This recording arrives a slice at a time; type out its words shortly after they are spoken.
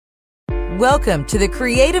Welcome to the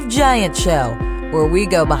Creative Giant Show, where we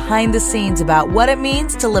go behind the scenes about what it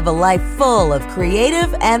means to live a life full of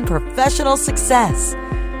creative and professional success.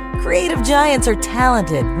 Creative giants are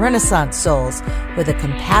talented, Renaissance souls with a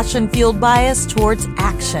compassion-fueled bias towards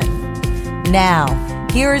action. Now,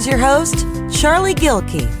 here is your host, Charlie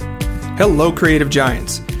Gilkey. Hello, Creative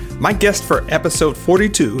Giants. My guest for episode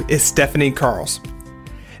 42 is Stephanie Carls.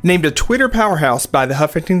 Named a Twitter powerhouse by the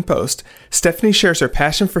Huffington Post, Stephanie shares her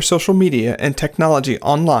passion for social media and technology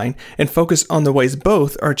online and focus on the ways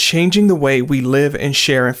both are changing the way we live and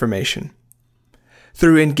share information.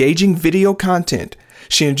 Through engaging video content,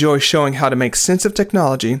 she enjoys showing how to make sense of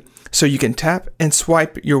technology so you can tap and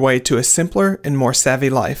swipe your way to a simpler and more savvy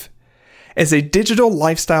life. As a digital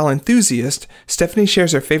lifestyle enthusiast, Stephanie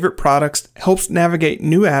shares her favorite products, helps navigate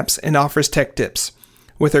new apps, and offers tech tips.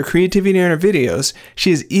 With her creativity in her videos,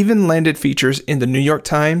 she has even landed features in the New York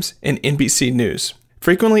Times and NBC News.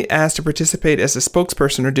 Frequently asked to participate as a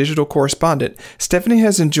spokesperson or digital correspondent, Stephanie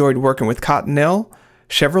has enjoyed working with Cottonelle,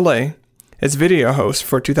 Chevrolet, as video host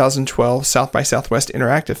for 2012 South by Southwest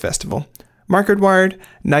Interactive Festival, Market Wired,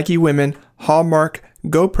 Nike Women, Hallmark,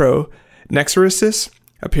 GoPro, Nexarisys,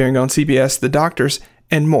 appearing on CBS, The Doctors,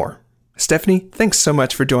 and more. Stephanie, thanks so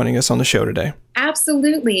much for joining us on the show today.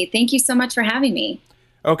 Absolutely. Thank you so much for having me.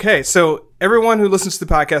 Okay, so everyone who listens to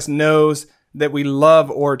the podcast knows that we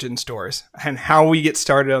love origin stories and how we get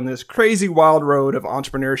started on this crazy wild road of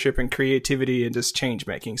entrepreneurship and creativity and just change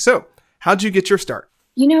making. So how'd you get your start?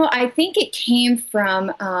 You know, I think it came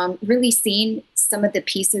from really seeing some of the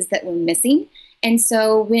pieces that were missing. And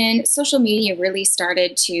so when social media really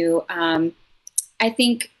started to, I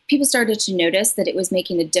think people started to notice that it was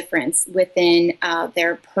making a difference within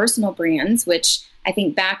their personal brands, which I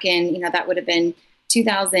think back in, that would have been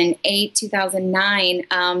 2008, 2009,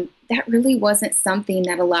 that really wasn't something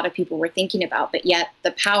that a lot of people were thinking about, but yet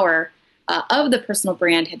the power of the personal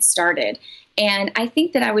brand had started. And I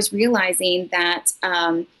think that I was realizing that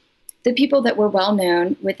the people that were well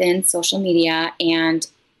known within social media and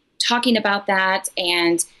talking about that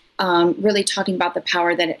and really talking about the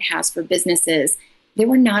power that it has for businesses, there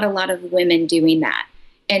were not a lot of women doing that.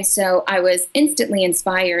 And so I was instantly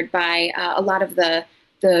inspired by a lot of the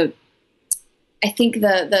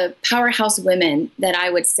powerhouse women that I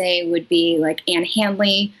would say would be like Ann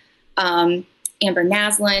Handley, Amber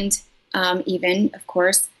Naslund, even, of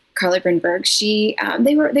course, Carly Brunberg.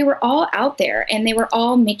 They were all out there and they were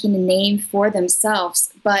all making a name for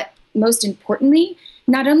themselves. But most importantly,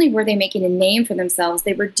 not only were they making a name for themselves,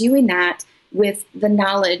 they were doing that with the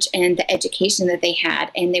knowledge and the education that they had.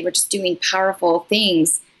 And they were just doing powerful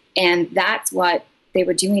things. And that's what they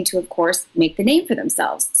were doing to, of course, make the name for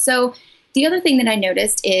themselves. So the other thing that I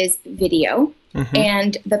noticed is video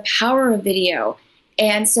and the power of video.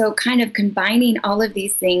 And so kind of combining all of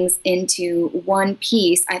these things into one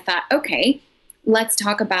piece, I thought, okay, let's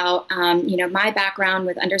talk about, my background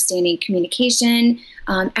with understanding communication,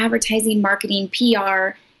 advertising, marketing,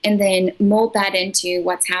 PR, and then mold that into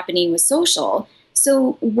what's happening with social.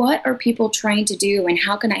 So what are people trying to do and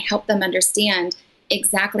how can I help them understand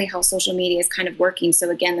exactly how social media is kind of working? So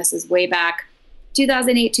again, this is way back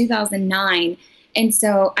 2008, 2009. And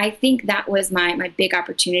so I think that was my big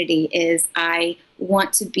opportunity is I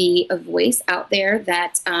want to be a voice out there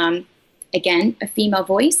that, again, a female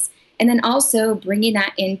voice, and then also bringing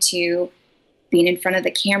that into being in front of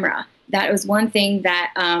the camera. That was one thing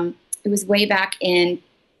that it was way back in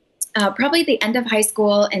probably the end of high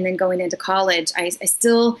school and then going into college. I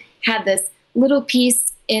still had this little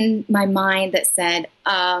piece in my mind that said,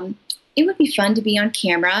 it would be fun to be on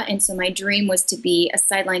camera. And so my dream was to be a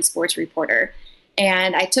sideline sports reporter.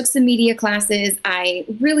 And I took some media classes. I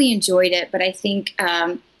really enjoyed it. But I think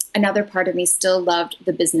another part of me still loved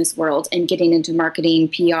the business world and getting into marketing,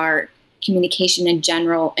 PR, communication in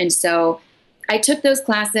general. And so I took those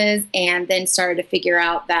classes and then started to figure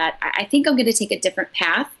out that I think I'm going to take a different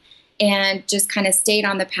path and just kind of stayed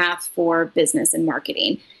on the path for business and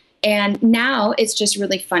marketing. And now it's just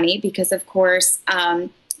really funny because, of course,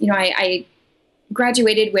 I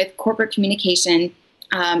graduated with corporate communication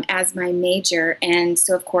as my major. And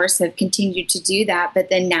so, of course, have continued to do that, but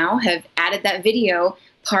then now have added that video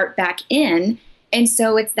part back in. And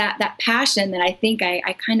so it's that passion that I think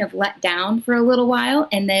I kind of let down for a little while.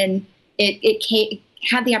 And then it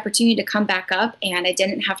had the opportunity to come back up and I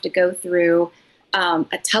didn't have to go through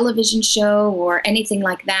a television show or anything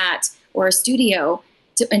like that or a studio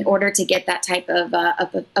in order to get that type of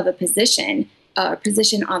a position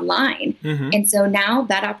online. And so now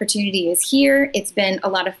that opportunity is here. It's been a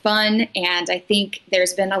lot of fun. And I think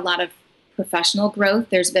there's been a lot of professional growth.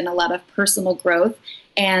 There's been a lot of personal growth.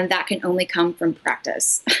 And that can only come from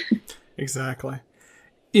practice. Exactly.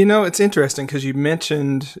 You know, it's interesting because you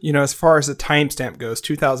mentioned, you know, as far as the timestamp goes,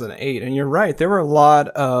 2008, and you're right. There were a lot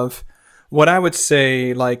of what I would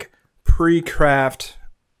say like pre-craft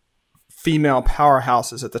female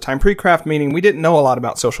powerhouses at the time. Pre-craft meaning we didn't know a lot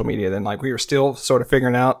about social media then. Like we were still sort of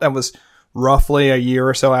figuring out. That was roughly a year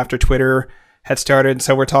or so after Twitter had started.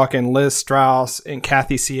 So we're talking Liz Strauss and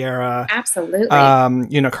Kathy Sierra. Absolutely.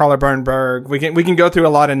 You know, Carla Bernberg. We can go through a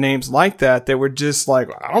lot of names like that were just like,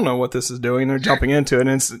 I don't know what this is doing. They're jumping into it.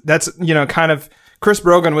 And that's, you know, kind of Chris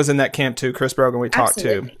Brogan was in that camp too. Chris Brogan we talked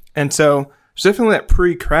to. And so there's definitely that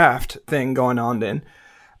pre-craft thing going on then.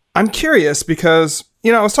 I'm curious because,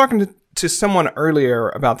 you know, I was talking to someone earlier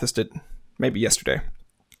about this, maybe yesterday,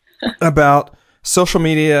 about social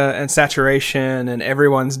media and saturation and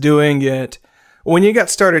everyone's doing it. When you got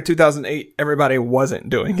started 2008, everybody wasn't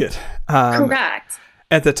doing it. Correct.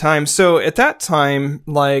 At the time. So at that time,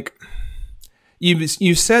 like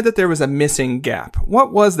you said that there was a missing gap.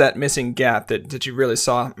 What was that missing gap that you really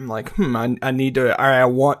saw? I'm like, I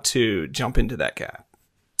want to jump into that gap.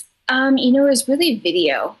 You know, it was really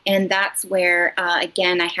video. And that's where,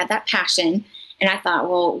 again, I had that passion. And I thought,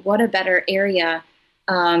 well, what a better area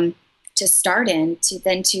to start in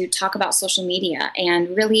to talk about social media.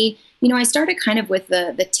 And really, you know, I started kind of with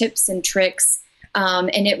the tips and tricks.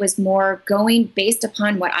 And it was more going based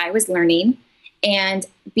upon what I was learning and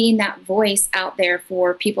being that voice out there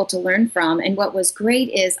for people to learn from. And what was great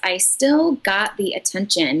is I still got the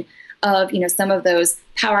attention of, you know, some of those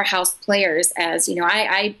powerhouse players, as, you know,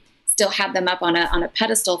 I still have them up on a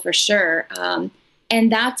pedestal for sure.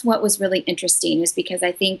 And that's what was really interesting, is because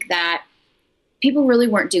I think that people really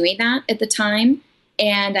weren't doing that at the time.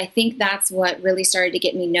 And I think that's what really started to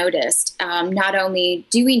get me noticed, not only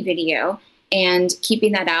doing video and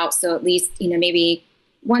keeping that out. So at least, you know, maybe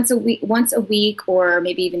once a week, or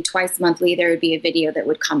maybe even twice monthly, there would be a video that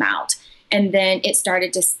would come out. And then it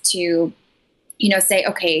started to you know, say,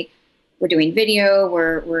 okay, we're doing video,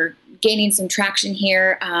 we're gaining some traction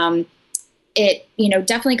here. It, you know,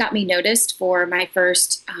 definitely got me noticed for my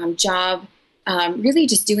first job, really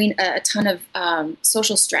just doing a ton of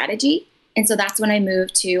social strategy. And so that's when I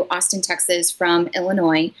moved to Austin, Texas from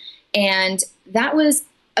Illinois. And that was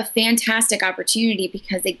a fantastic opportunity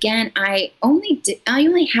because, again, I only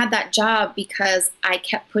had that job because I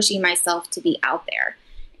kept pushing myself to be out there.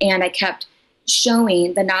 And I kept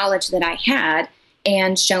showing the knowledge that I had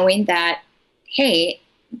and showing that, hey,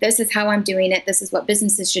 this is how I'm doing it. This is what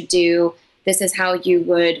businesses should do. This is how you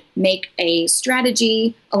would make a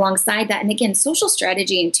strategy alongside that. And again, social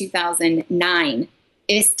strategy in 2009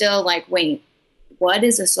 is still like, wait, what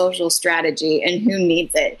is a social strategy and who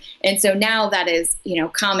needs it? And so now that is, you know,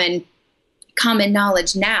 common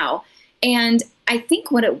knowledge now. And I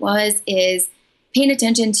think what it was is paying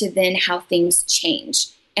attention to then how things change.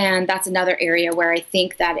 And that's another area where I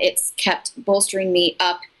think that it's kept bolstering me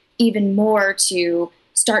up even more to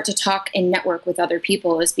start to talk and network with other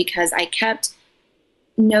people, is because I kept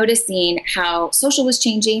noticing how social was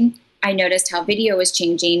changing. I noticed how video was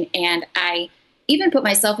changing, and I even put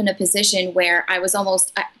myself in a position where I was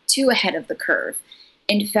almost too ahead of the curve.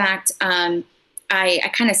 In fact, I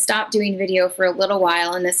kind of stopped doing video for a little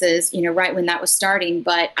while, and this is, you know, right when that was starting,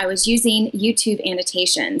 but I was using YouTube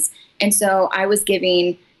annotations. And so I was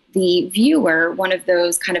giving the viewer one of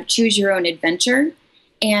those kind of choose your own adventure.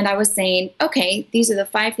 And I was saying, okay, these are the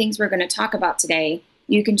 5 things we're going to talk about today.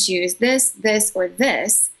 You can choose this, this, or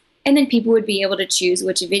this. And then people would be able to choose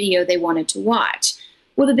which video they wanted to watch.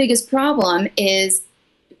 Well, the biggest problem is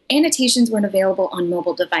annotations weren't available on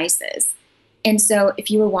mobile devices. And so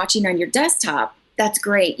if you were watching on your desktop, that's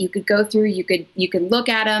great. You could go through, you could look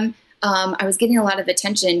at them. I was getting a lot of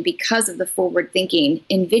attention because of the forward thinking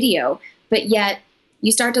in video, but yet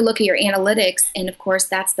you start to look at your analytics, and of course,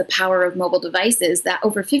 that's the power of mobile devices, that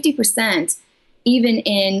over 50%, even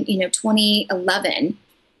in 2011,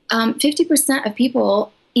 50% of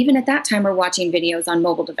people, even at that time, were watching videos on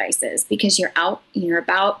mobile devices because you're out, you're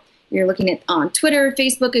looking at on Twitter,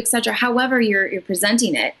 Facebook, etc. However you're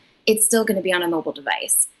presenting it, it's still going to be on a mobile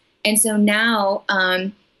device. And so now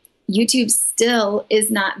YouTube still is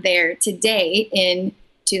not there today in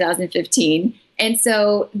 2015. And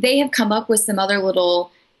so they have come up with some other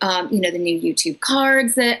little, the new YouTube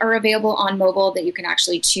cards that are available on mobile that you can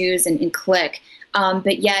actually choose and click.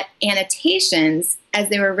 But yet annotations, as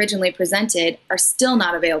they were originally presented, are still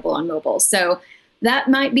not available on mobile. So that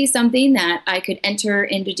might be something that I could enter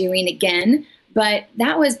into doing again. But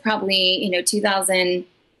that was probably,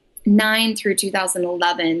 2009 through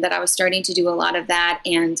 2011 that I was starting to do a lot of that.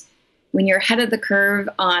 And when you're ahead of the curve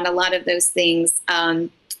on a lot of those things,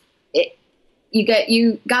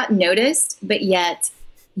 you got noticed, but yet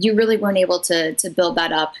you really weren't able to build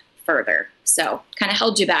that up further. So kind of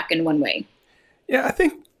held you back in one way. Yeah, I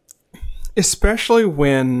think especially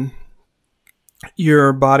when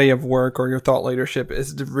your body of work or your thought leadership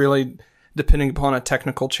is really depending upon a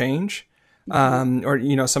technical change,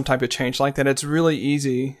 or, some type of change like that, it's really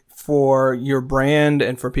easy for your brand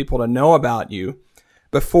and for people to know about you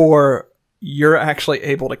before you're actually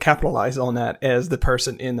able to capitalize on that as the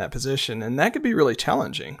person in that position. And that could be really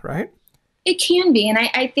challenging, right? It can be. And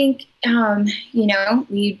I think,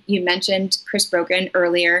 you mentioned Chris Brogan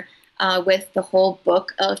earlier with the whole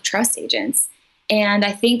book of trust agents. And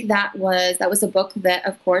I think that was a book that,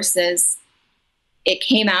 of course, it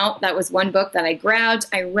came out. That was one book that I grabbed,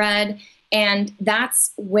 I read, and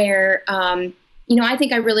that's where, I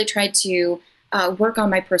think I really tried to work on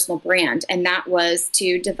my personal brand. And that was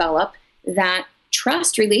to develop that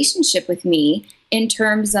trust relationship with me in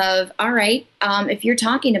terms of, all right, if you're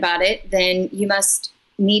talking about it, then you must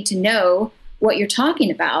need to know what you're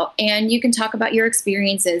talking about. And you can talk about your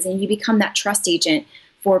experiences and you become that trust agent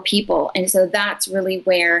for people. And so that's really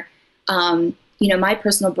where, my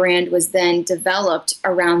personal brand was then developed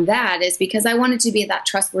around that, is because I wanted to be that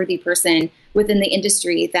trustworthy person within the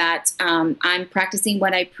industry that I'm practicing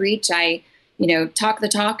what I preach. I, talk the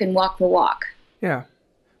talk and walk the walk. Yeah.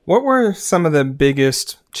 What were some of the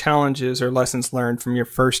biggest challenges or lessons learned from your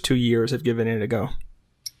first 2 years of giving it a go?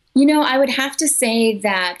 I would have to say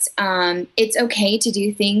that it's okay to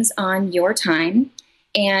do things on your time.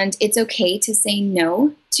 And it's okay to say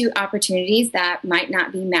no to opportunities that might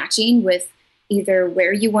not be matching with either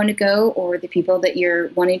where you want to go or the people that you're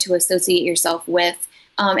wanting to associate yourself with.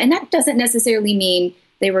 And that doesn't necessarily mean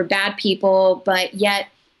they were bad people, but yet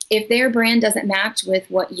if their brand doesn't match with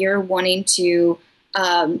what you're wanting to,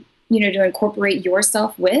 to incorporate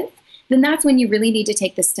yourself with, then that's when you really need to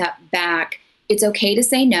take the step back. It's okay to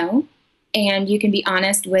say no. And you can be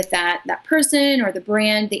honest with that person or the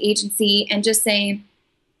brand, the agency, and just say,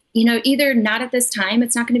 either not at this time,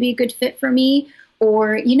 it's not going to be a good fit for me,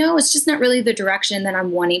 or, it's just not really the direction that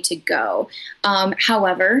I'm wanting to go.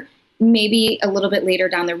 However, maybe a little bit later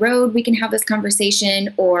down the road, we can have this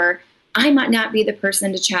conversation, or I might not be the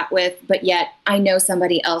person to chat with, but yet I know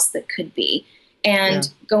somebody else that could be.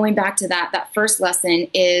 And going back to that first lesson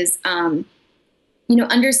is,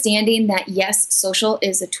 understanding that yes, social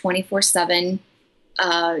is a 24/7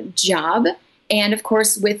 job. And of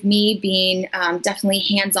course, with me being definitely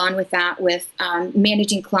hands-on with that, with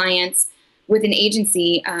managing clients with an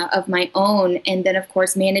agency of my own, and then of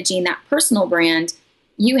course, managing that personal brand,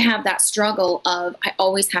 you have that struggle of, I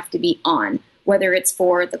always have to be on, whether it's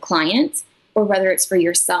for the client or whether it's for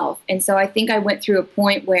yourself. And so I think I went through a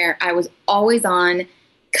point where I was always on,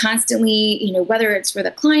 constantly, whether it's for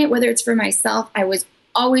the client, whether it's for myself, I was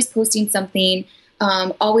always posting something,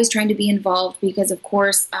 always trying to be involved because, of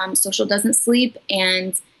course, social doesn't sleep,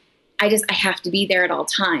 and I have to be there at all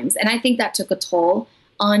times. And I think that took a toll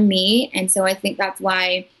on me. And so I think that's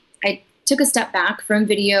why I took a step back from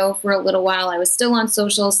video for a little while. I was still on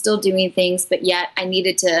social, still doing things, but yet I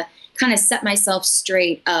needed to kind of set myself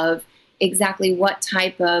straight of exactly what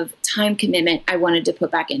type of time commitment I wanted to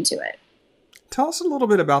put back into it. Tell us a little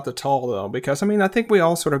bit about the toll, though, because, I think we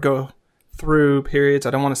all sort of go through periods.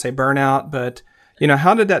 I don't want to say burnout, but,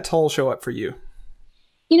 how did that toll show up for you?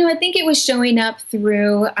 I think it was showing up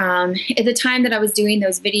through, at the time that I was doing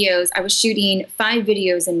those videos, I was shooting 5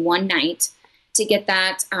 videos in one night to get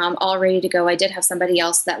that all ready to go. I did have somebody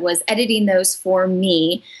else that was editing those for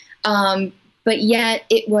me. But yet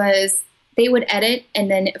they would edit, and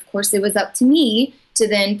then of course it was up to me to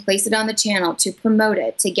then place it on the channel, to promote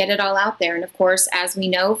it, to get it all out there. And of course, as we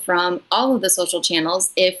know from all of the social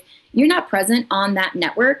channels, if you're not present on that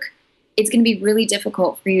network, it's going to be really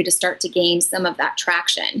difficult for you to start to gain some of that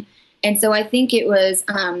traction. And so I think it was,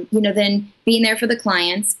 then being there for the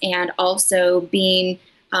clients, and also being,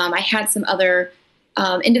 I had some other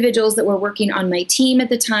individuals that were working on my team at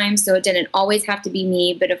the time. So it didn't always have to be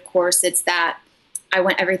me, but of course it's that I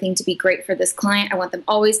want everything to be great for this client. I want them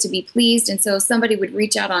always to be pleased. And so somebody would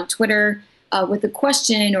reach out on Twitter with a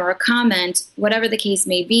question or a comment, whatever the case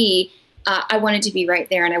may be, I wanted to be right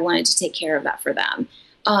there, and I wanted to take care of that for them.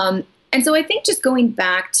 And so I think just going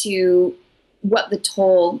back to what the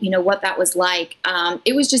toll, what that was like,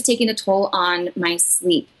 it was just taking a toll on my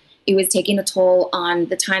sleep. It was taking a toll on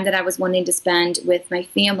the time that I was wanting to spend with my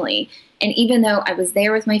family. And even though I was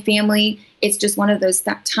there with my family, it's just one of those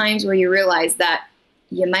times where you realize that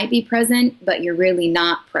you might be present, but you're really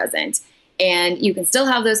not present. And you can still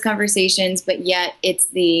have those conversations, but yet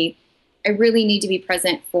I really need to be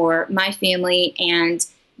present for my family, and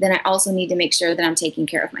then I also need to make sure that I'm taking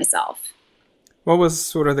care of myself. What was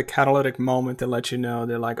sort of the catalytic moment that let you know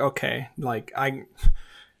that like, okay, like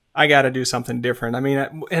I got to do something different? I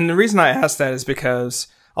mean, and the reason I ask that is because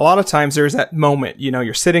a lot of times there's that moment, you know,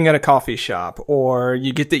 you're sitting at a coffee shop or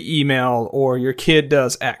you get the email or your kid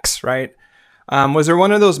does X, right? Was there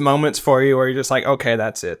one of those moments for you where you're just like, okay,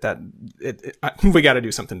 that's it, we got to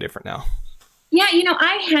do something different now? Yeah, you know,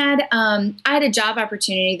 I had a job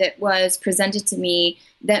opportunity that was presented to me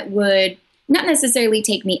that would not necessarily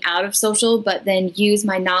take me out of social, but then use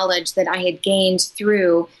my knowledge that I had gained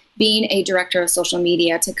through being a director of social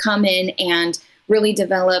media to come in and really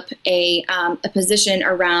develop a position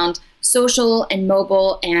around social and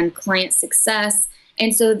mobile and client success.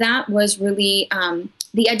 And so that was really,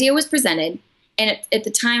 the idea was presented. And at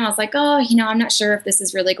the time I was like, oh, you know, I'm not sure if this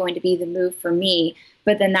is really going to be the move for me.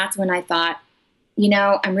 But then that's when I thought, you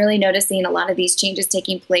know, I'm really noticing a lot of these changes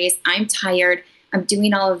taking place. I'm tired. I'm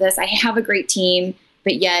doing all of this. I have a great team,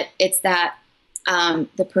 but yet it's that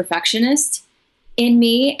the perfectionist in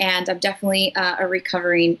me, and I'm definitely a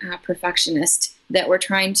recovering perfectionist that we're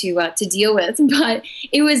trying to deal with. But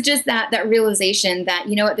it was just that realization that,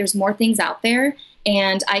 you know what, there's more things out there,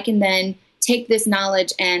 and I can then take this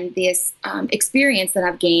knowledge and this experience that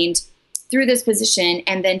I've gained through this position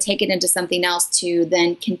and then take it into something else to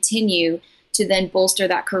then continue to then bolster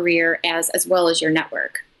that career as well as your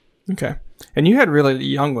network. Okay. And you had really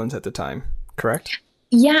young ones at the time, correct?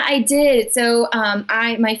 Yeah, I did. So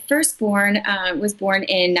my firstborn was born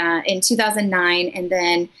in 2009, and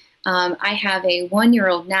then I have a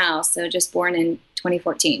 1-year-old now, so just born in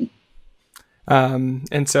 2014.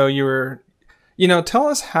 And so you were, you know, tell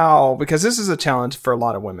us how, because this is a challenge for a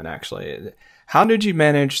lot of women, actually. How did you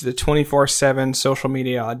manage the 24/7 social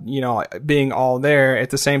media, you know, being all there at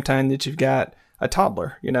the same time that you've got a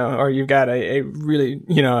toddler, you know, or you've got a really,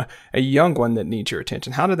 you know, a young one that needs your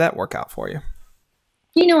attention? How did that work out for you?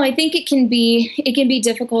 You know, I think it can be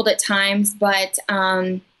difficult at times, but,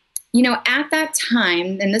 you know, at that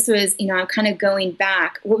time, and this was, you know, I'm kind of going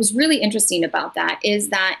back, what was really interesting about that is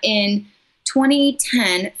that in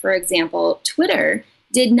 2010, for example, Twitter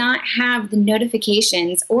did not have the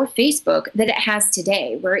notifications, or Facebook, that it has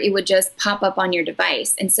today, where it would just pop up on your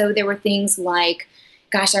device. And so there were things like,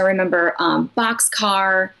 gosh, I remember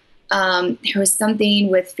Boxcar. There was something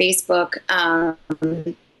with Facebook,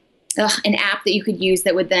 an app that you could use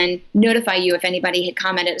that would then notify you if anybody had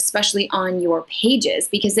commented, especially on your pages,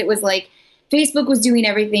 because it was like Facebook was doing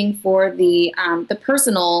everything for the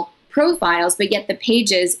personal profiles, but yet the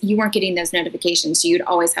pages, you weren't getting those notifications, so you'd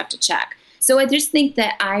always have to check. So I just think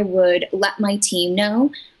that I would let my team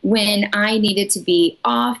know when I needed to be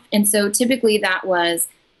off. And so typically that was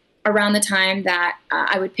around the time that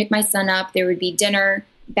I would pick my son up. There would be dinner,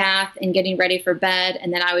 bath, and getting ready for bed.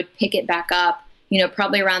 And then I would pick it back up, you know,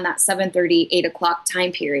 probably around that 7:30, 8 o'clock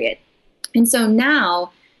time period. And so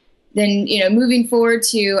now, then, you know, moving forward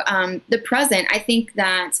to the present, I think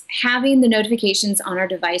that having the notifications on our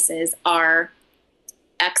devices are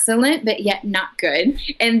excellent, but yet not good.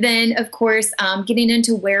 And then, of course, getting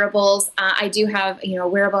into wearables, I do have, you know, a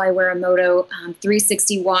wearable. I wear a Moto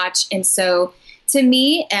 360 watch. And so to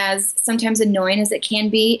me, as sometimes annoying as it can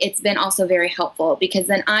be, it's been also very helpful, because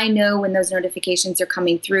then I know when those notifications are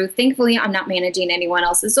coming through. Thankfully, I'm not managing anyone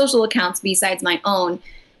else's social accounts besides my own.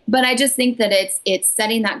 But I just think that it's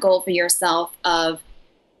setting that goal for yourself of,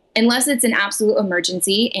 unless it's an absolute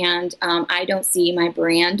emergency, and I don't see my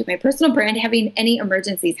personal brand, having any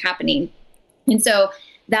emergencies happening. And so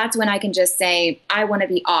that's when I can just say, I want to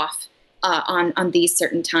be off on these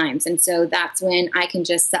certain times. And so that's when I can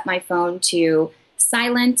just set my phone to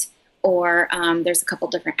silent, or there's a couple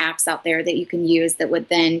different apps out there that you can use that would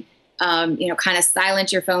then you know, kind of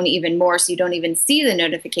silence your phone even more, so you don't even see the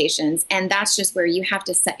notifications. And that's just where you have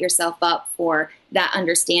to set yourself up for that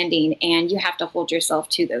understanding, and you have to hold yourself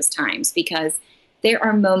to those times, because there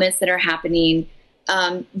are moments that are happening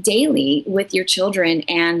daily with your children,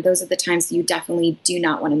 and those are the times you definitely do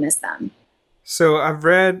not want to miss them. So I've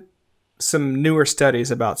read some newer studies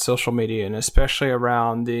about social media, and especially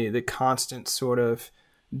around the constant sort of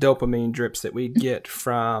dopamine drips that we get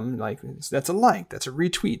from, like, that's a like, that's a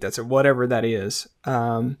retweet, that's a whatever that is.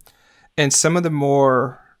 And some of the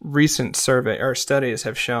more recent survey or studies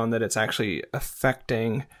have shown that it's actually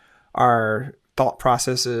affecting our thought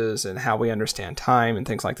processes and how we understand time and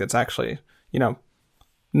things like that. It's actually, you know,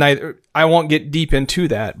 neither, I won't get deep into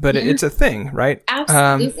that, but it's a thing, right?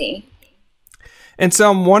 Absolutely. And so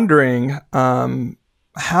I'm wondering,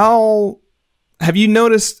 how have you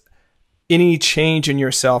noticed any change in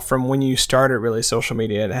yourself from when you started really social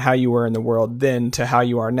media, and how you were in the world then to how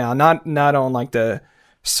you are now? Not on like the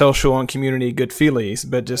social and community good feelies,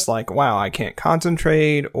 but just like, wow, I can't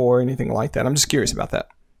concentrate or anything like that. I'm just curious about that.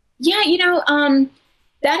 Yeah,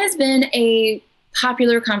 that has been a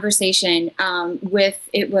popular conversation. We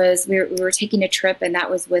were taking a trip, and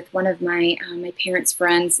that was with one of my parents'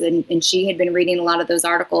 friends, and she had been reading a lot of those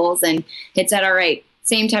articles and had said, all right,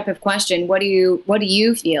 same type of question. What do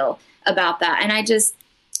you feel about that? And I just,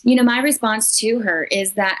 my response to her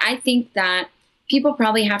is that I think that people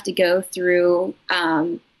probably have to go through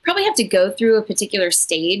a particular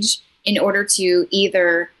stage in order to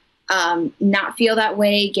either not feel that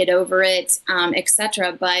way, get over it,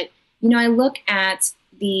 etc. But I look at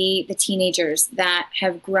the teenagers that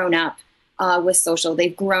have grown up with social.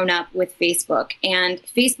 They've grown up with Facebook, and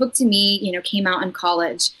Facebook to me, came out in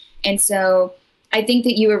college, and so I think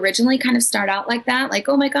that you originally kind of start out like that, like,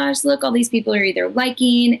 oh my gosh, look, all these people are either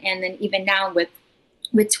liking, and then even now with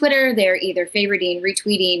Twitter, they're either favoriting,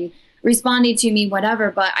 retweeting, responding to me,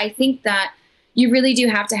 whatever. But I think that you really do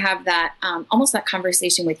have to have that almost that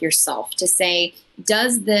conversation with yourself to say,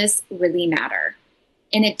 does this really matter?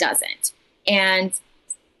 And it doesn't. And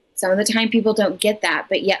some of the time people don't get that.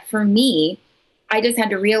 But yet for me, I just had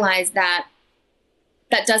to realize that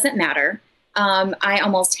doesn't matter. I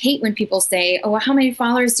almost hate when people say, oh, how many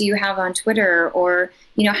followers do you have on Twitter? Or,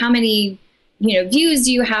 how many, views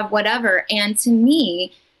do you have, whatever. And to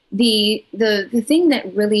me, the thing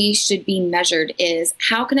that really should be measured is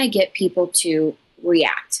how can I get people to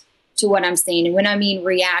react to what I'm saying? And when I mean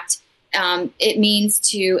react, it means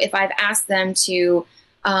to, if I've asked them to,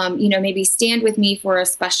 maybe stand with me for a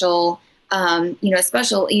special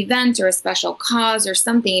event or a special cause or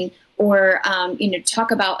something, or,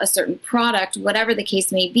 talk about a certain product, whatever the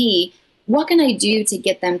case may be, what can I do to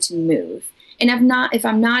get them to move? And if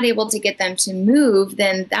I'm not able to get them to move,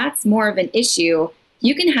 then that's more of an issue.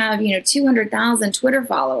 You can have, 200,000 Twitter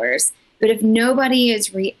followers, but if nobody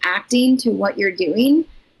is reacting to what you're doing,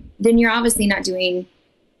 then you're obviously not doing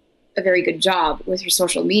a very good job with your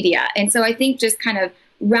social media. And so I think just kind of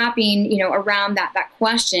wrapping, around that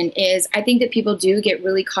question is, I think that people do get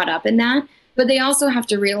really caught up in that, but they also have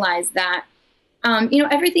to realize that,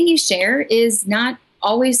 everything you share is not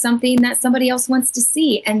always something that somebody else wants to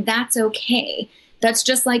see. And that's okay. That's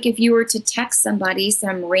just like if you were to text somebody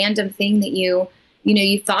some random thing that you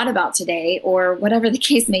thought about today or whatever the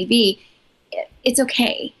case may be, it's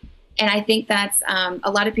okay. And I think that's,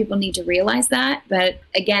 a lot of people need to realize that. But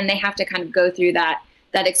again, they have to kind of go through that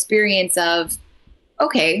experience of,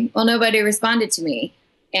 okay, well, nobody responded to me,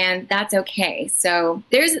 and that's okay. So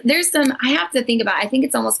there's some, I have to think about, I think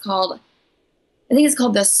it's called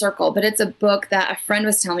The Circle, but it's a book that a friend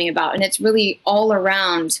was telling me about. And it's really all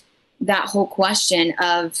around that whole question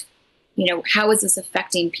of, how is this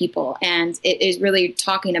affecting people? And it is really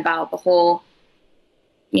talking about the whole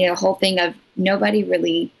thing of nobody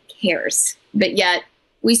really cares, but yet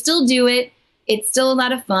we still do it. It's still a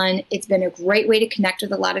lot of fun. It's been a great way to connect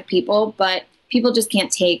with a lot of people, but people just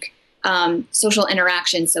can't take social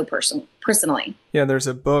interaction so personally. Yeah, there's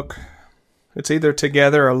a book. It's either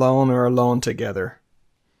Together Alone or Alone Together.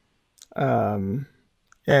 And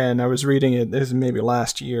I was reading it, this is maybe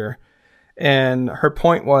last year. And her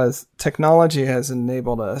point was technology has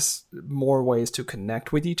enabled us more ways to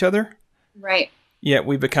connect with each other. Right. Yet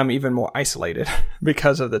we become even more isolated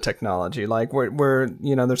because of the technology. Like we're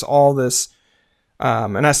there's all this,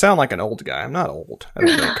 and I sound like an old guy. I'm not old, I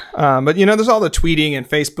don't think. But there's all the tweeting and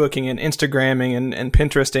Facebooking and Instagramming and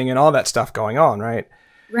Pinteresting and all that stuff going on, right?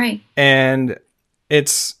 Right. And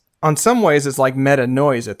it's, on some ways, it's like meta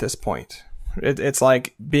noise at this point. It's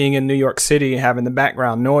like being in New York City, having the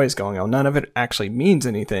background noise going on. None of it actually means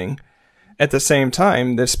anything. At the same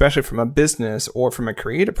time, especially from a business or from a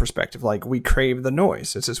creative perspective, like we crave the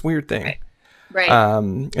noise. It's this weird thing. Right.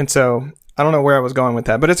 And so I don't know where I was going with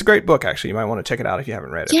that, but it's a great book, actually. You might want to check it out if you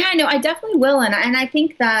haven't read it. Yeah, no, I definitely will. And I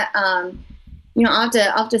think that, I'll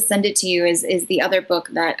have to send it to you is the other book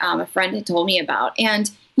that a friend had told me about.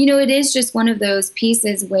 And, it is just one of those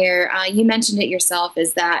pieces where you mentioned it yourself,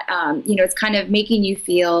 is that, it's kind of making you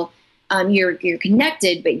feel you're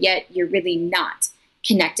connected, but yet you're really not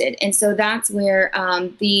connected. And so that's where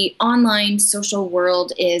the online social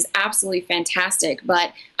world is absolutely fantastic.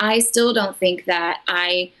 But I still don't think that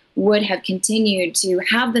I would have continued to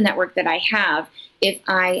have the network that I have if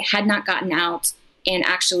I had not gotten out and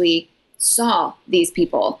actually saw these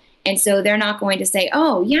people. And so they're not going to say,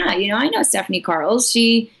 oh, yeah, I know Stephanie Carls.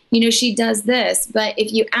 She does this. But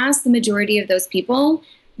if you ask the majority of those people,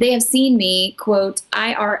 they have seen me, quote,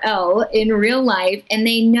 IRL, in real life, and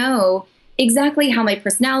they know exactly how my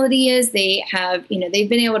personality is. They have, they've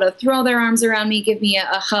been able to throw their arms around me, give me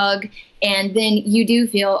a hug. And then you do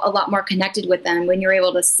feel a lot more connected with them when you're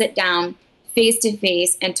able to sit down face to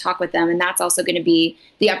face and talk with them. And that's also going to be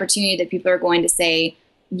the opportunity that people are going to say,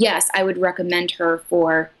 yes, I would recommend her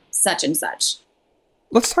for such and such.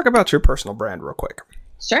 Let's talk about your personal brand real quick.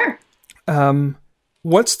 Sure.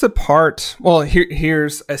 What's the part? Well,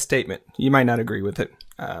 here's a statement. You might not agree with it.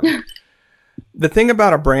 The thing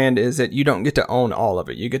about a brand is that you don't get to own all of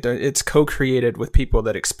it. It's co-created with people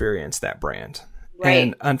that experience that brand. Right.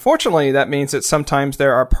 And unfortunately, that means that sometimes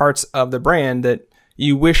there are parts of the brand that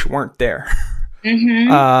you wish weren't there.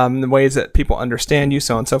 The ways that people understand you,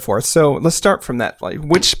 so on and so forth. So let's start from that. Like,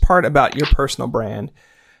 which part about your personal brand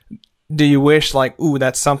do you wish, like, ooh,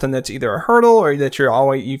 that's something that's either a hurdle or that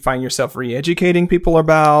you find yourself re-educating people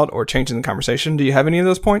about or changing the conversation? Do you have any of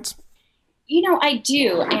those points? I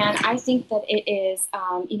do. And I think that it is,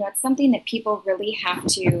 it's something that people really have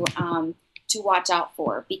to watch out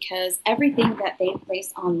for, because everything that they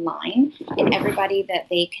place online and everybody that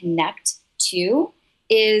they connect to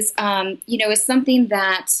is, is something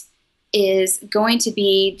that is going to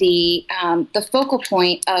be the focal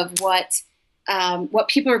point of what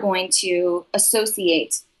people are going to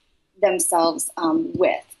associate themselves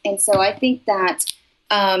with. And so I think that,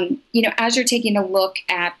 as you're taking a look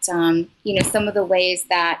at, some of the ways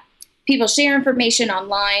that people share information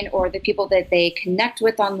online or the people that they connect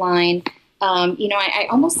with online, I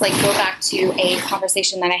almost like go back to a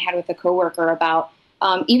conversation that I had with a coworker about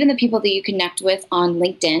even the people that you connect with on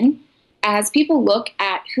LinkedIn. As people look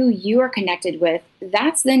at who you are connected with,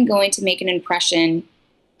 that's then going to make an impression,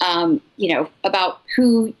 about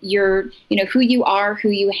who who you are, who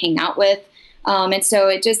you hang out with. And so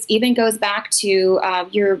it just even goes back to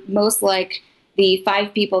you're most like the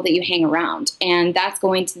 5 people that you hang around. And that's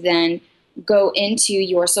going to then go into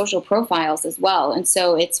your social profiles as well. And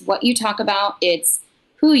so it's what you talk about, it's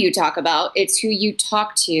who you talk about, it's who you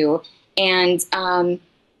talk to. And,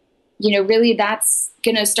 really that's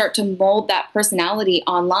going to start to mold that personality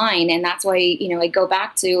online. And that's why, I go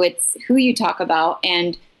back to it's who you talk about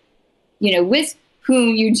and, with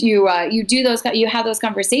whom you have those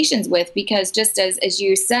conversations with, because just as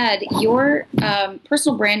you said, your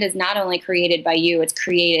personal brand is not only created by you, it's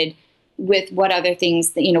created with what other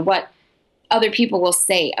things that, what other people will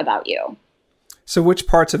say about you. So which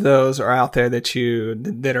parts of those are out there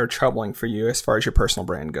that are troubling for you as far as your personal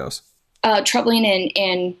brand goes? Troubling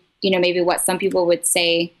and maybe what some people would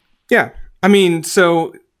say. Yeah. I mean,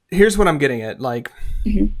 so here's what I'm getting at. Like,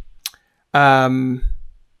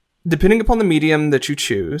 depending upon the medium that you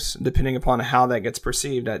choose, depending upon how that gets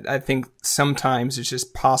perceived, I think sometimes it's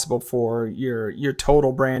just possible for your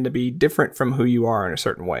total brand to be different from who you are in a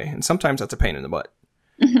certain way. And sometimes that's a pain in the butt.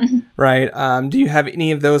 Right? Do you have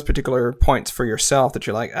any of those particular points for yourself that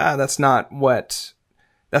you're like, that's not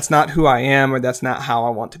who I am, or that's not how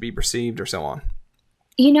I want to be perceived, or so on?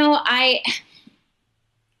 I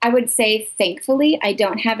would say, thankfully, I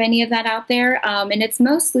don't have any of that out there. And it's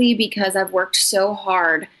mostly because I've worked so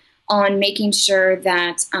hard on making sure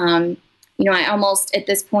that, I almost at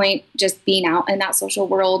this point, just being out in that social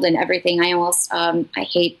world and everything, I almost, I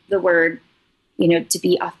hate the word, to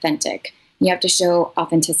be authentic. You have to show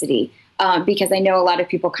authenticity, because I know a lot of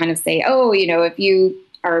people kind of say, oh, if you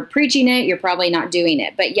are preaching it, you're probably not doing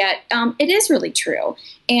it. But yet it is really true.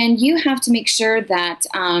 And you have to make sure that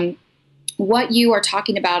what you are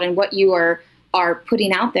talking about and what you are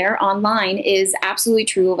putting out there online is absolutely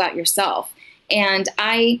true about yourself. And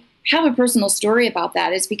I have a personal story about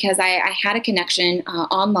that. Is because I had a connection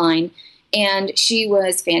online, and she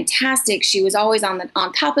was fantastic. She was always on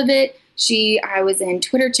top of it. I was in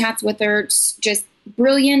Twitter chats with her, just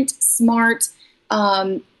brilliant, smart,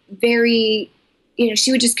 very,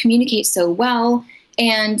 she would just communicate so well.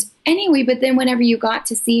 And anyway, but then whenever you got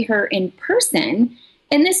to see her in person,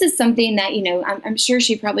 and this is something that, I'm sure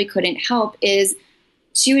she probably couldn't help, is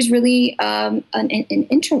she was really an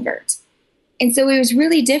introvert. And so it was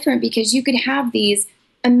really different, because you could have these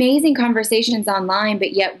amazing conversations online,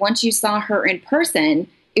 but yet once you saw her in person,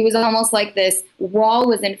 it was almost like this wall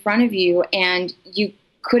was in front of you and you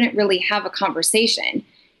couldn't really have a conversation.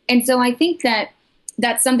 And so I think that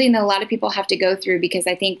that's something that a lot of people have to go through, because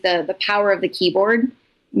I think the power of the keyboard,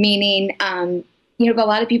 meaning, a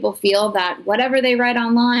lot of people feel that whatever they write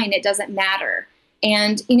online, it doesn't matter.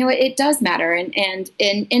 And, it does matter. And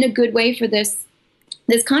in a good way for this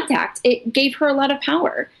contact, it gave her a lot of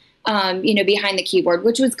power, behind the keyboard,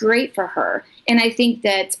 which was great for her. And I think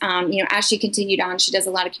that, as she continued on, she does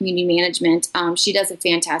a lot of community management. She does a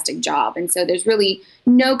fantastic job. And so there's really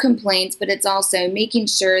no complaints, but it's also making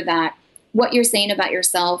sure that what you're saying about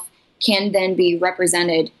yourself can then be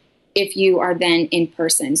represented if you are then in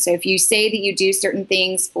person. So if you say that you do certain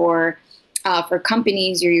things for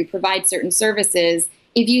companies, or you provide certain services,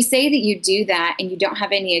 if you say that you do that and you don't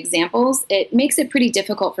have any examples, it makes it pretty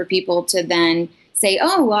difficult for people to then say,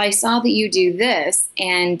 oh, well, I saw that you do this,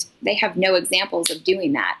 and they have no examples of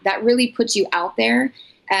doing that. That really puts you out there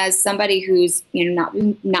as somebody who's, not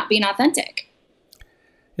being authentic.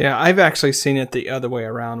 Yeah, I've actually seen it the other way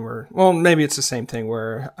around where, well, maybe it's the same thing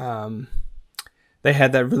where they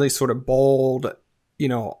had that really sort of bold,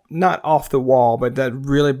 not off the wall, but that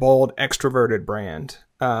really bold extroverted brand.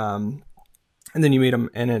 And then you meet them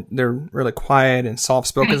and they're really quiet and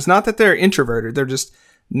soft-spoken. It's not that they're introverted. They're just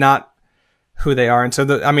not who they are. And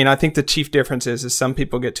so, I think the chief difference is some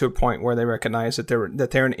people get to a point where they recognize that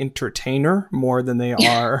they're an entertainer more than they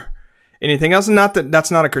are anything else. And not that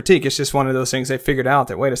that's not a critique. It's just one of those things they figured out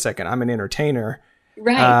that, wait a second, I'm an entertainer,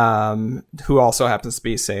 right? Who also happens to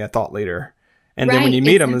be, say, a thought leader. And then when you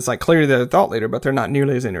meet them, it's like clearly they're a thought leader, but they're not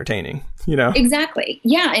nearly as entertaining, Exactly.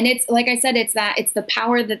 Yeah. And it's, like I said, it's the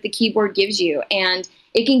power that the keyboard gives you. And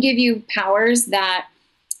it can give you powers that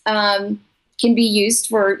can be used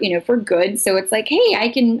for good. So it's like, hey, I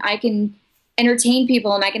can entertain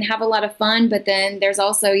people and I can have a lot of fun. But then there's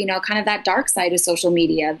also, kind of that dark side of social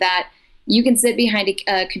media that you can sit behind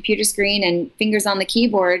a computer screen and fingers on the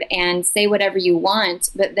keyboard and say whatever you want.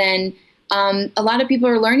 But then a lot of people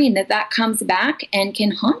are learning that comes back and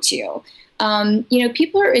can haunt you.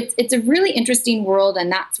 People are, it's a really interesting world.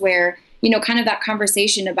 And that's where, kind of that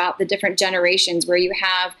conversation about the different generations where you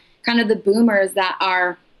have kind of the boomers that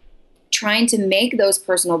are trying to make those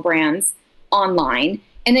personal brands online.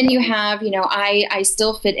 And then you have, I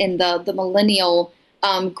still fit in the millennial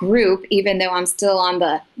group, even though I'm still on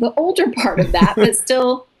the older part of that, but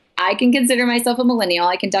still I can consider myself a millennial.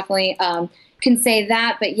 I can definitely, can say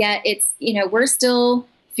that, but yet it's, we're still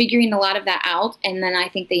figuring a lot of that out. And then I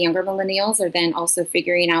think the younger millennials are then also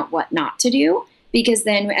figuring out what not to do, because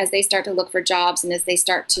then as they start to look for jobs and as they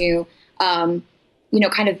start to,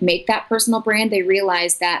 kind of make that personal brand, they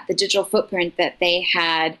realize that the digital footprint that they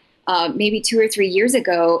had maybe 2 or 3 years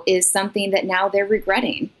ago is something that now they're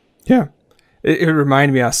regretting. Yeah. It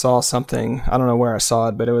reminded me, I saw something, I don't know where I saw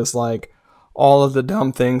it, but it was like, all of the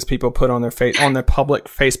dumb things people put on their public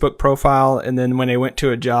Facebook profile. And then when they went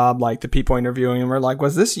to a job, like the people interviewing them were like,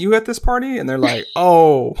 was this you at this party? And they're like,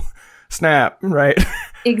 oh, snap. Right.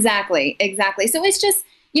 Exactly. So it's just,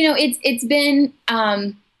 it's been,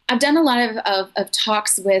 I've done a lot of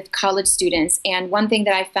talks with college students. And one thing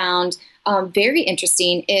that I found very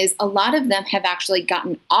interesting is a lot of them have actually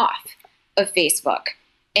gotten off of Facebook.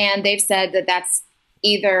 And they've said that that's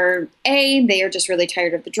either A, they are just really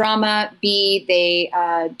tired of the drama, B, they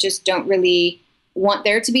just don't really want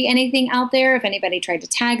there to be anything out there if anybody tried to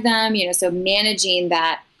tag them, so managing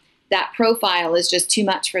that profile is just too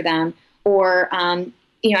much for them. Or,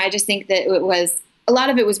 I just think that a lot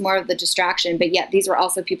of it was more of the distraction, but yet these were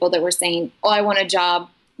also people that were saying, oh, I want a job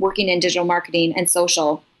working in digital marketing and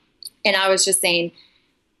social. And I was just saying,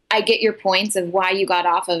 I get your points of why you got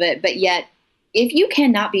off of it, but yet if you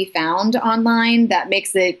cannot be found online, that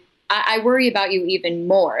makes it, I worry about you even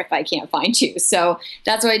more if I can't find you. So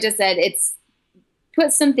that's why I just said it's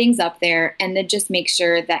put some things up there and then just make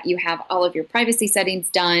sure that you have all of your privacy settings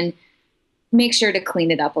done. Make sure to clean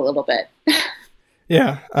it up a little bit.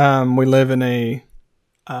 Yeah. We live in the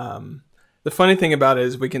funny thing about it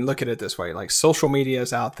is we can look at it this way, like social media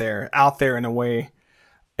is out there in a way.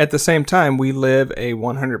 At the same time, we live a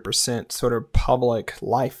 100% sort of public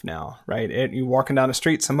life now, right? You walking down the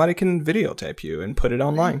street, somebody can videotape you and put it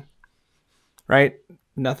online, right?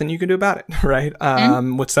 Nothing you can do about it, right?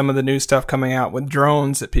 With some of the new stuff coming out with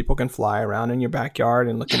drones that people can fly around in your backyard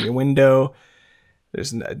and look in your window,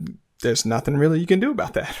 there's nothing really you can do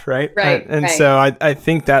about that, right? Right. And so I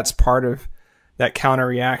think that's part of that counter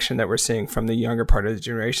reaction that we're seeing from the younger part of the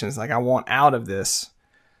generation. Is like, I want out of this,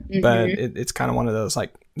 but it's kind of one of those,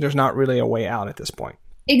 like, there's not really a way out at this point.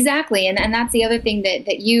 Exactly. And that's the other thing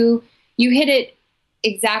that you hit it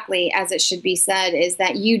exactly as it should be said, is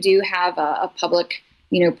that you do have a public,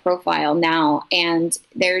 profile now, and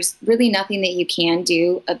there's really nothing that you can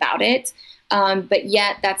do about it. But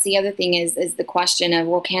yet that's the other thing is the question of,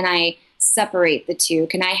 well, can I separate the two?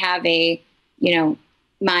 Can I have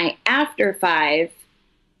my after 5,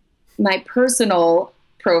 my personal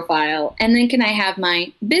profile, and then can I have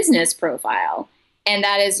my business profile? And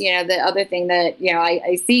that is, the other thing that,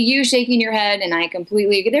 I see you shaking your head, and I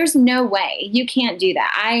completely, there's no way you can't do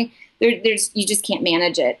that. You just can't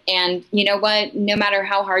manage it. And you know what, no matter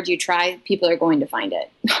how hard you try, people are going to find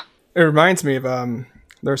it. It reminds me of,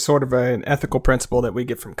 There's sort of an ethical principle that we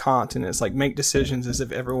get from Kant, and it's like make decisions as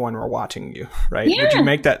if everyone were watching you, right? Yeah. Would you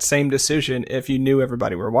make that same decision if you knew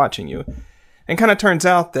everybody were watching you? And kind of turns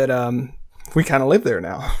out that we kind of live there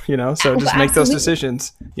now, so just make those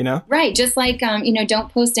decisions, Right. Just like,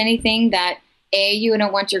 don't post anything that A, you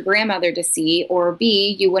wouldn't want your grandmother to see, or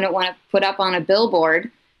B, you wouldn't want to put up on a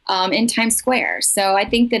billboard in Times Square. So I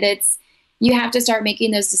think that you have to start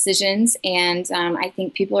making those decisions. And I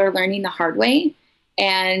think people are learning the hard way.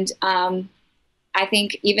 And I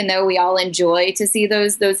think even though we all enjoy to see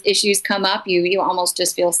those issues come up, you almost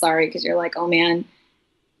just feel sorry because you're like, oh man,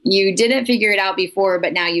 you didn't figure it out before,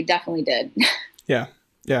 but now you definitely did.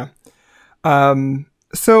 Yeah.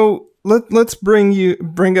 So let's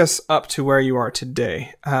bring us up to where you are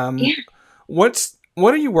today. What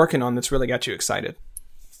are you working on that's really got you excited?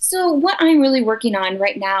 So what I'm really working on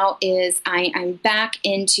right now is I'm back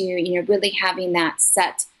into, really having that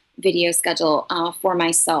set video schedule for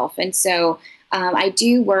myself. And so I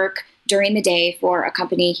do work during the day for a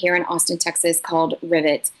company here in Austin, Texas called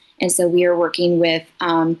Rivet. And so we are working with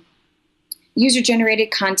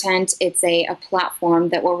user-generated content. It's a platform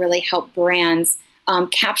that will really help brands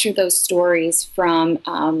capture those stories from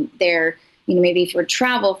their, maybe for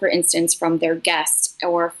travel, for instance, from their guests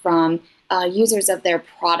or from users of their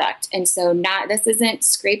product. And so this isn't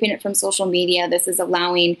scraping it from social media. This is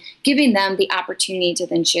giving them the opportunity to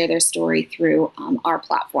then share their story through our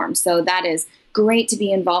platform. So that is great to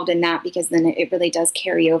be involved in that, because then it really does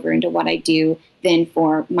carry over into what I do then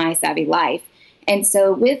for My Savvy Life. And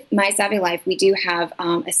so with My Savvy Life, we do have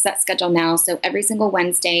a set schedule now. So every single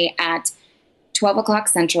Wednesday at 12 o'clock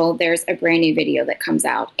Central, there's a brand new video that comes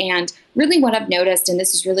out. And really what I've noticed, and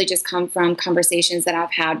this has really just come from conversations that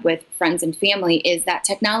I've had with friends and family, is that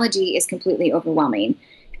technology is completely overwhelming.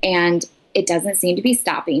 And it doesn't seem to be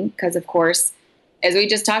stopping because, of course, as we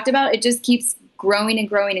just talked about, it just keeps growing and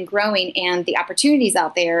growing and growing. And the opportunities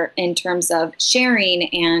out there in terms of sharing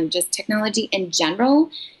and just technology in general,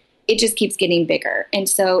 it just keeps getting bigger. And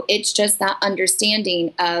so it's just that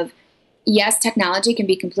understanding of, yes, technology can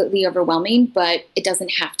be completely overwhelming, but it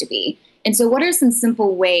doesn't have to be. And so what are some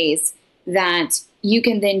simple ways that you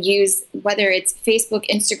can then use, whether it's Facebook,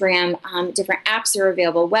 Instagram, different apps are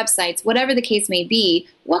available, websites, whatever the case may be,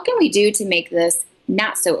 what can we do to make this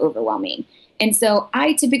not so overwhelming? And so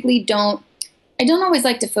I typically don't always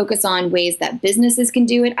like to focus on ways that businesses can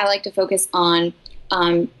do it. I like to focus on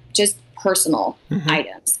just personal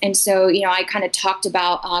items. And so, I kind of talked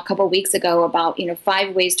about a couple of weeks ago about,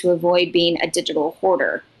 5 ways to avoid being a digital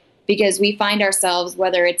hoarder, because we find ourselves,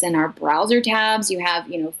 whether it's in our browser tabs, you have,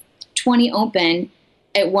 20 open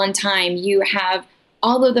at one time, you have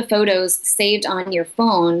all of the photos saved on your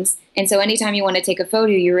phones. And so anytime you want to take a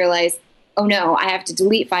photo, you realize, oh no, I have to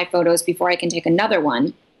delete 5 photos before I can take another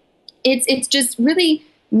one. It's just really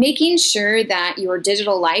making sure that your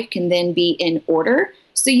digital life can then be in order,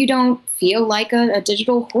 so you don't feel like a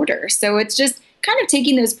digital hoarder. So it's just kind of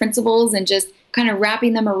taking those principles and just kind of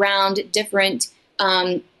wrapping them around different,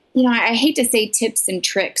 I hate to say tips and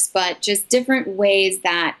tricks, but just different ways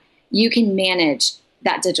that you can manage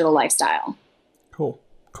that digital lifestyle. Cool.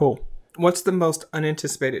 What's the most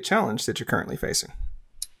unanticipated challenge that you're currently facing?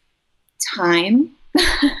 Time.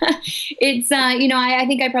 It's, I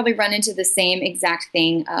think I probably run into the same exact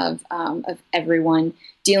thing of everyone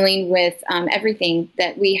dealing with everything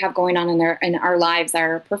that we have going on in our lives,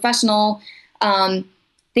 our professional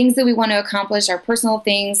things that we want to accomplish, our personal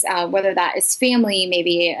things, whether that is family,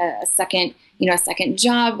 maybe a second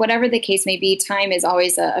job, whatever the case may be. Time is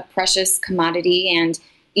always a precious commodity. And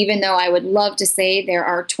even though I would love to say there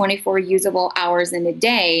are 24 usable hours in a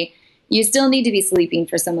day, you still need to be sleeping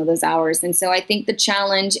for some of those hours. And so I think the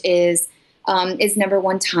challenge is number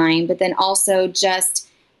one, time, but then also just,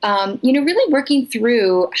 really working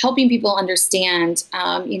through helping people understand,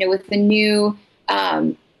 with the new,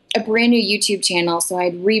 a brand new YouTube channel. So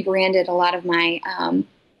I'd rebranded a lot of my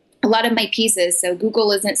pieces. So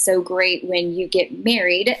Google isn't so great when you get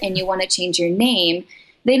married and you want to change your name.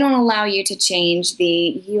 They don't allow you to change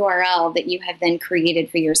the URL that you have then created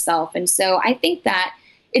for yourself. And so I think that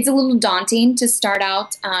it's a little daunting to start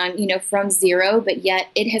out, from zero, but yet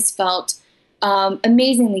it has felt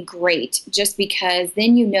amazingly great, just because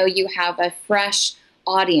then you have a fresh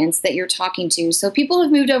audience that you're talking to. So people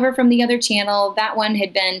have moved over from the other channel. That one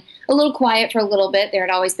had been a little quiet for a little bit. There had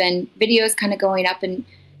always been videos kind of going up and,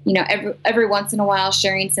 every once in a while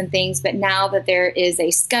sharing some things. But now that there is a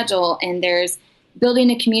schedule and there's building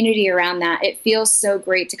a community around that, it feels so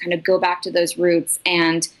great to kind of go back to those roots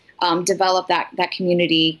and develop that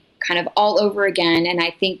community kind of all over again. And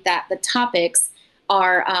I think that the topics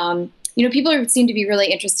are people seem to be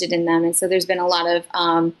really interested in them. And so there's been a lot of,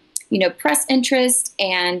 press interest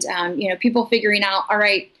and, people figuring out, all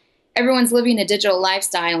right, everyone's living a digital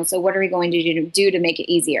lifestyle. So what are we going to do to make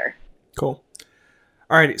it easier? Cool.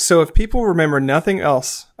 All right. So if people remember nothing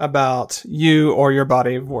else about you or your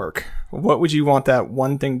body of work, what would you want that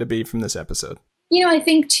one thing to be from this episode? I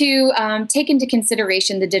think to take into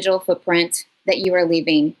consideration the digital footprint that you are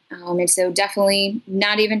leaving. And so definitely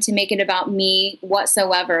not even to make it about me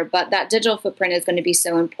whatsoever, but that digital footprint is going to be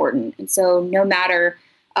so important. And so no matter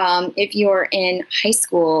if you're in high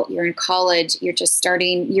school, you're in college, you're just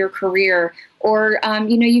starting your career, or,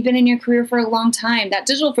 you've been in your career for a long time, that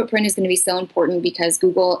digital footprint is going to be so important because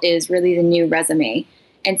Google is really the new resume.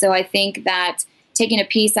 And so I think that taking a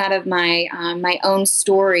piece out of my own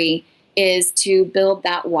story is to build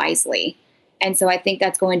that wisely. And so I think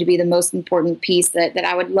that's going to be the most important piece that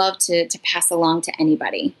I would love to pass along to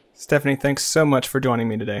anybody. Stephanie, thanks so much for joining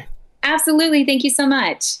me today. Absolutely. Thank you so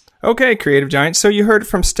much. Okay, Creative Giants. So you heard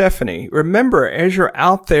from Stephanie. Remember, as you're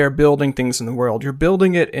out there building things in the world, you're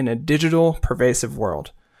building it in a digital, pervasive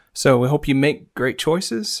world. So we hope you make great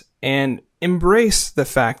choices and embrace the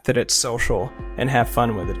fact that it's social and have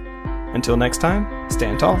fun with it. Until next time,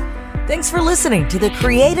 stand tall. Thanks for listening to the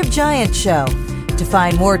Creative Giant Show. To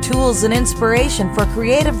find more tools and inspiration for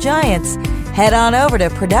creative giants, head on over to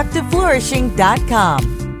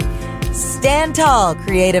productiveflourishing.com. Stand tall,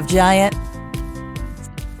 Creative Giant.